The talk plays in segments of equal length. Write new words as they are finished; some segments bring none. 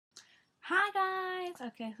Hi guys!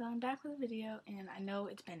 Okay, so I'm back with a video, and I know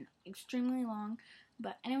it's been extremely long,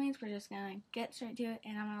 but anyways, we're just gonna get straight to it,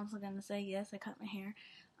 and I'm also gonna say, yes, I cut my hair.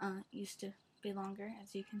 It used to be longer,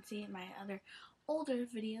 as you can see in my other older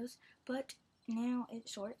videos, but now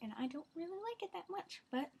it's short, and I don't really like it that much,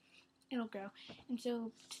 but it'll grow. And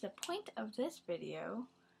so, to the point of this video,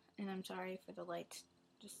 and I'm sorry for the light,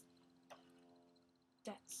 just,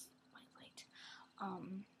 that's my light.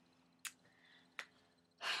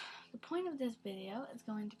 The point of this video is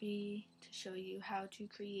going to be to show you how to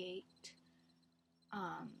create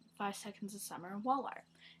 5 Seconds of Summer wall art.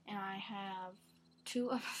 And I have two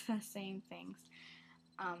of the same things.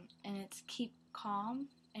 And it's Keep Calm,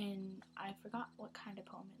 and I forgot what kind of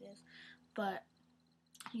poem it is. But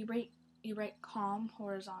you write calm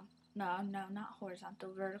horizontal. No, not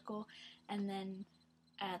horizontal, vertical. And then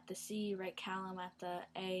at the C you write Callum, at the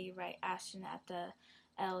A you write Ashton, at the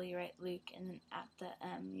L you write Luke, and then at the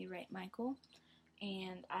M you write Michael.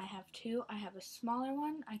 And I have two. I have a smaller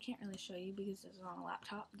one. I can't really show you because it's on a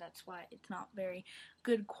laptop. That's why it's not very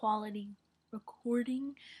good quality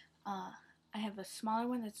recording. I have a smaller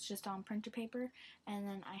one that's just on printer paper, and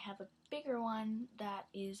then I have a bigger one that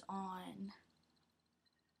is on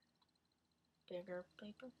bigger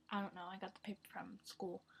paper. I don't know. I got the paper from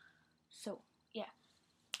school. So, yeah.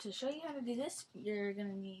 To show you how to do this, you're going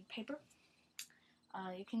to need paper.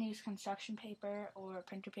 You can use construction paper or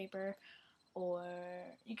printer paper, or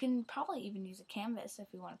you can probably even use a canvas if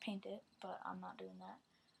you want to paint it, but I'm not doing that.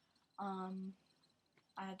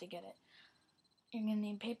 I had to get it. You're going to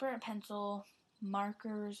need paper, a pencil,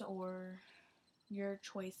 markers, or your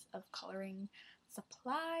choice of coloring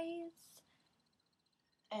supplies,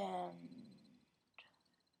 and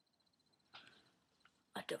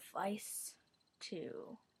a device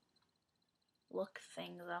to look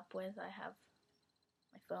things up with. I have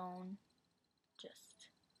my phone, just,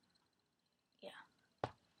 yeah.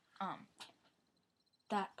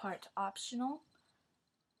 That part's optional.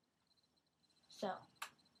 So,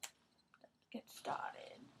 let's get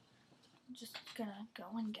started. I'm just gonna go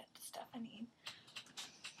and get the stuff I need.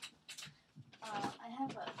 I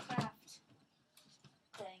have a craft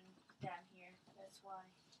thing down here, that's why.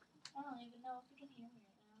 I don't even know if you can hear me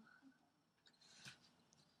right now.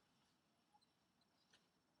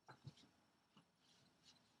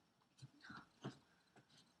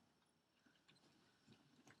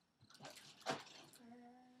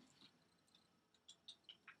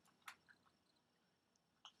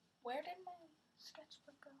 Where did my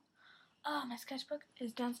sketchbook go? Oh, my sketchbook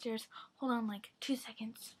is downstairs. Hold on like 2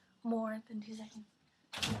 seconds. More than 2 seconds.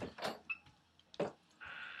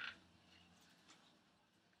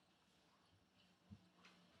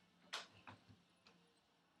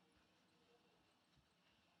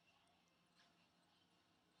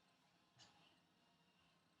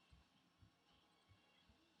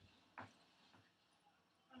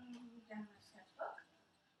 Down my sketchbook.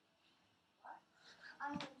 What?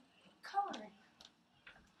 I'm coloring.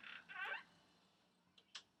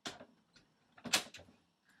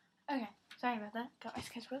 Okay, sorry about that. Got my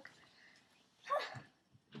sketchbook.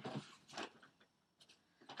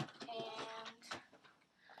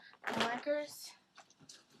 And markers.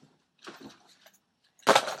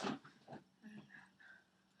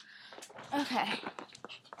 Okay.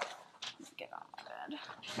 Let's get on my bed.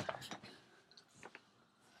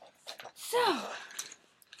 So,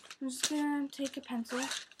 I'm just gonna take a pencil.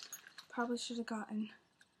 Probably should have gotten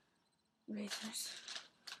razors.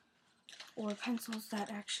 Or pencils that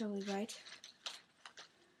actually write.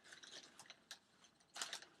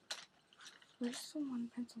 Where's the one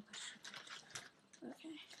pencil that should write?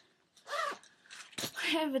 Okay. I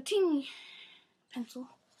have a teeny pencil.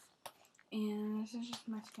 And this is just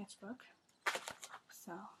my sketchbook.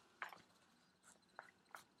 So,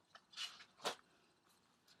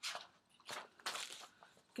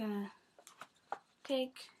 gonna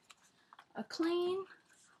take a clean,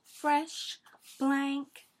 fresh,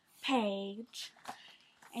 blank page,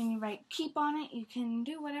 and you write keep on it. You can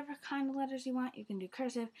do whatever kind of letters you want. You can do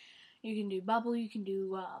cursive, you can do bubble, you can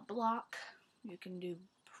do block, you can do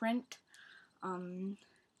print,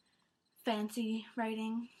 fancy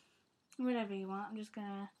writing, whatever you want. I'm just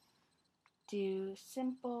gonna do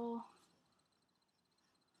simple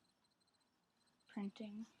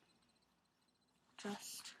printing,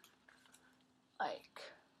 just like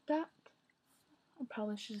that. I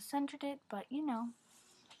probably should have centered it, but you know.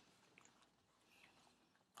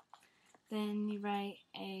 Then you write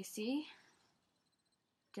a C,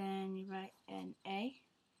 then you write an A,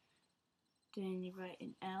 then you write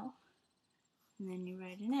an L, and then you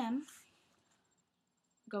write an M,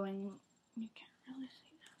 going, you can't really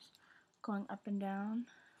see this, going up and down,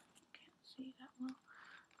 see that well.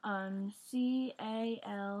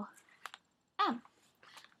 C-A-L-M.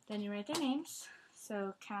 Then you write their names.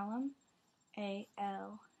 So Callum,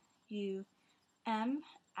 A-L-U-M,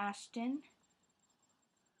 Ashton,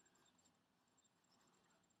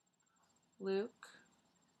 Luke,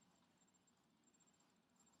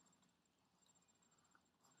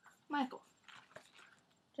 Michael.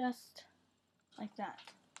 Just like that.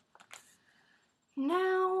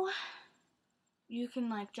 Now you can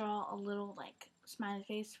like draw a little like smiley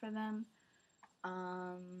face for them.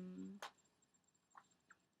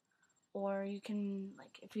 Or you can,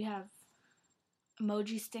 like, if you have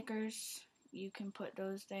emoji stickers, you can put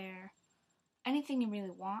those there. Anything you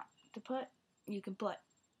really want to put, you can put.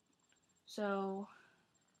 So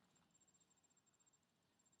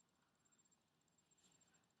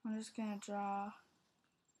I'm just gonna draw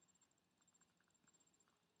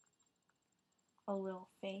a little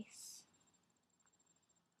face.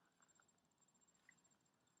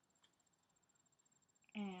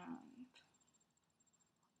 And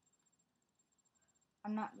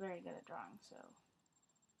I'm not very good at drawing, so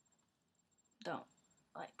don't,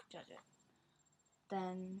 like, judge it.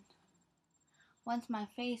 Then, once my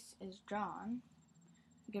face is drawn,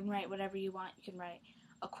 you can write whatever you want. You can write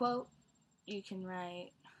a quote, you can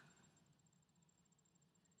write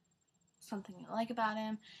something you like about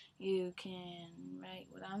him, you can write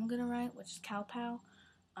what I'm gonna write, which is Cow Pow,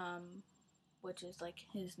 which is like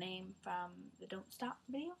his name from the Don't Stop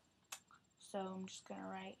video. So I'm just gonna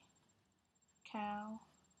write Cow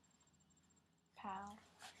Pow.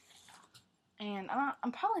 And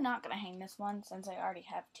I'm probably not gonna hang this one since I already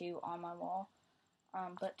have two on my wall.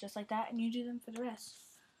 But just like that, and you do them for the rest.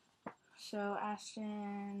 So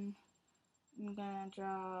Ashton, I'm gonna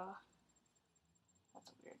draw.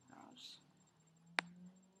 That's a weird nose.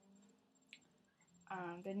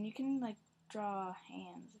 Then you can like draw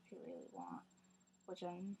hands if you really want, which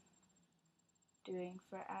I'm doing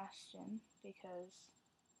for Ashton because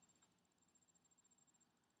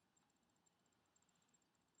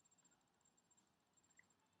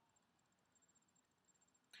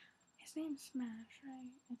his name's Smash,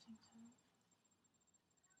 right? I think so.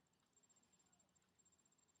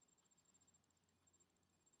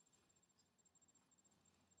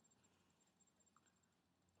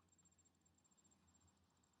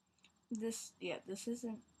 This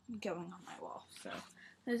isn't going on my wall, so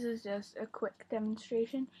this is just a quick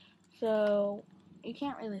demonstration. So you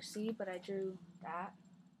can't really see, but I drew that,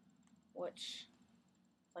 which,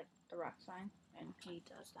 like the rock sign, and he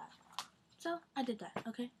does that. So I did that,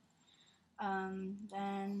 okay?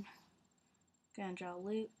 Then gonna draw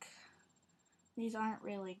Luke. These aren't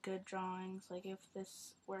really good drawings. Like if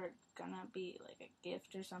this were gonna be like a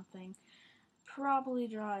gift or something, probably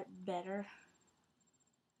draw it better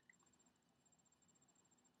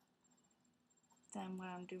than what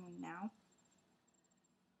I'm doing now.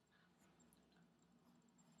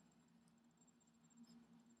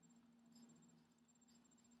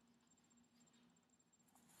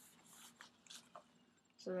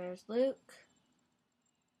 So there's Luke,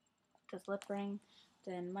 does lip ring,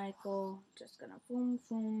 then Michael, just gonna boom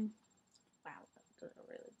boom. Wow, those are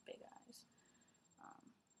really big eyes.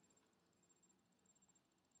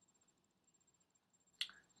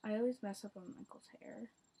 I always mess up on Michael's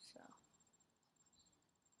hair, so.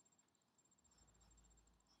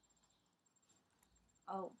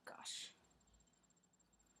 Oh gosh.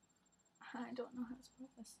 I don't know how to spell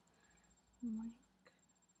this. Mike.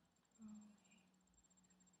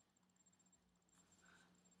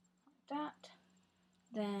 Like that.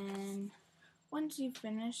 Then, once you've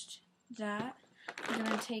finished that, I'm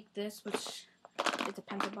gonna take this, which is a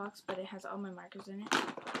pencil box, but it has all my markers in it.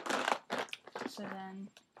 So then,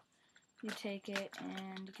 you take it,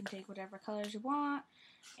 and you can take whatever colors you want,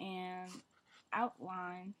 and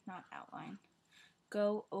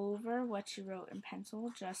go over what you wrote in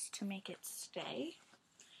pencil just to make it stay.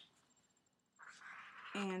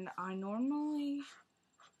 And I normally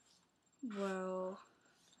will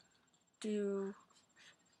do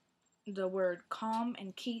the word calm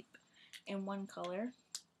and keep in one color,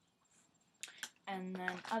 and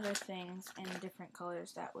then other things in different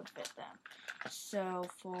colors that would fit them. So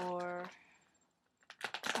for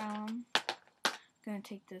I'm gonna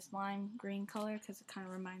take this lime green color because it kind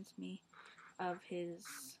of reminds me of his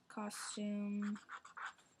costume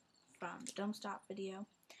from the Don't Stop video.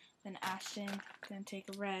 Then Ashton, gonna take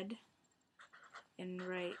a red and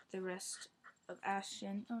write the rest of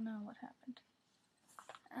Ashton. Oh no, what happened?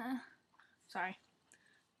 Sorry.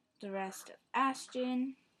 The rest of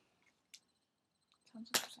Ashton.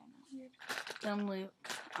 Sounds like I'm saying that weird. Then Luke.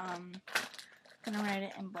 Gonna write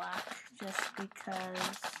it in black just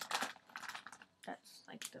because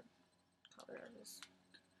color of this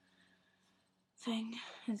thing.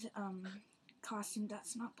 His costume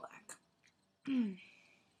that's not black.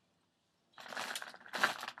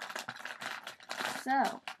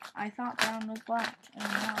 So, I thought brown was black, and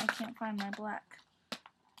now I can't find my black.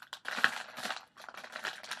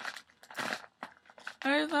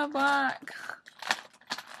 Where's my black?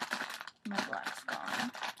 My black's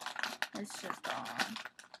gone. It's just gone.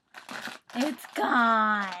 It's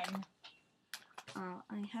gone!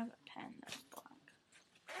 I have a pen that's black.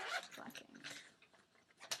 Black ink.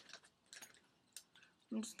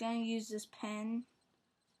 I'm just gonna use this pen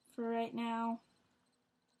for right now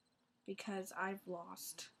because I've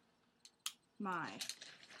lost my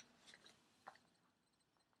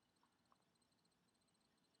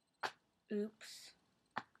oops.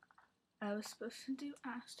 I was supposed to do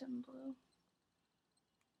Aston Blue.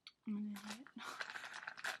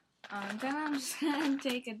 Then I'm just gonna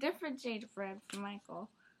take a different shade of red for Michael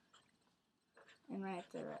and write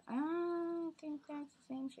the red. I think that's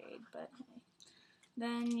the same shade, but hey.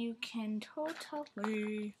 Then you can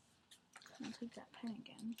totally, I'll take that pen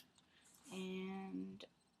again and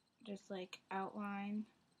just like outline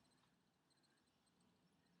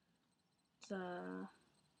the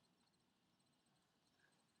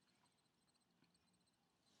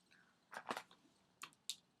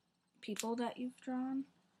people that you've drawn,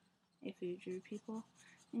 if you drew people,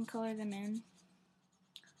 and color them in.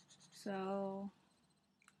 So,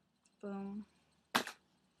 boom.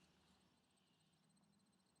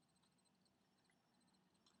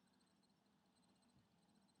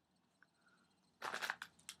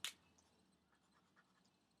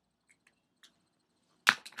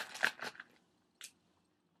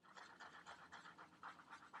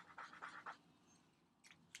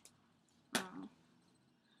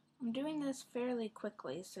 I'm doing this fairly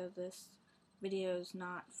quickly, so this video is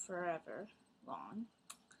not forever long.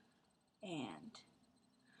 And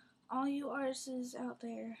all you artists out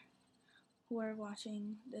there who are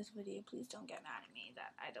watching this video, please don't get mad at me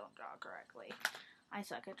that I don't draw correctly. I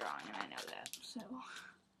suck at drawing and I know that, so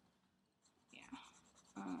yeah.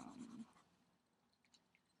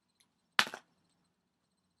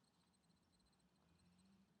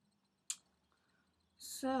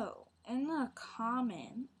 So, in the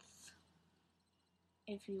comments,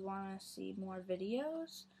 if you want to see more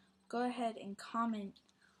videos, go ahead and comment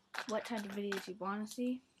what type of videos you want to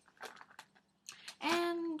see.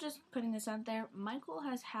 And just putting this out there, Michael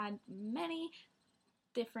has had many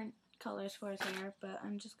different colors for his hair, but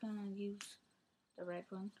I'm just going to use the red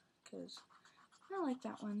one because I like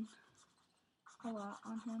that one a lot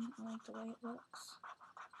on him. I like the way it looks.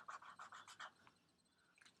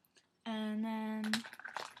 And then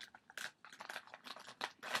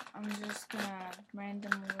I'm just gonna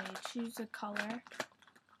randomly choose a color.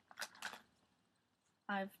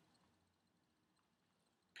 I've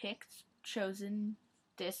chosen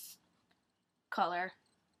this color.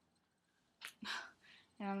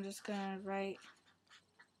 And I'm just gonna write,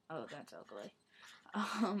 oh, that's ugly.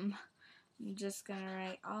 I'm just gonna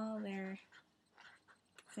write all their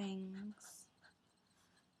things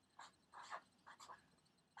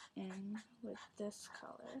in with this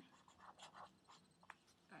color.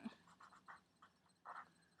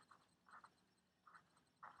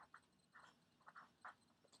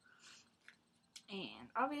 And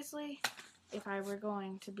obviously, if I were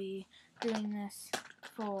going to be doing this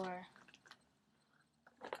for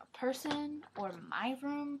like a person or my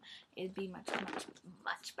room, it'd be much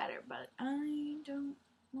better. But I don't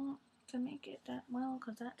want to make it that well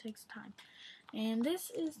because that takes time. And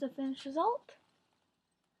this is the finished result.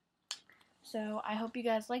 So I hope you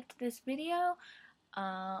guys liked this video.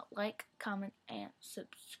 Like, comment, and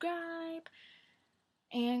subscribe.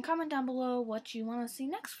 And comment down below what you want to see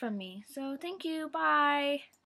next from me. So thank you. Bye.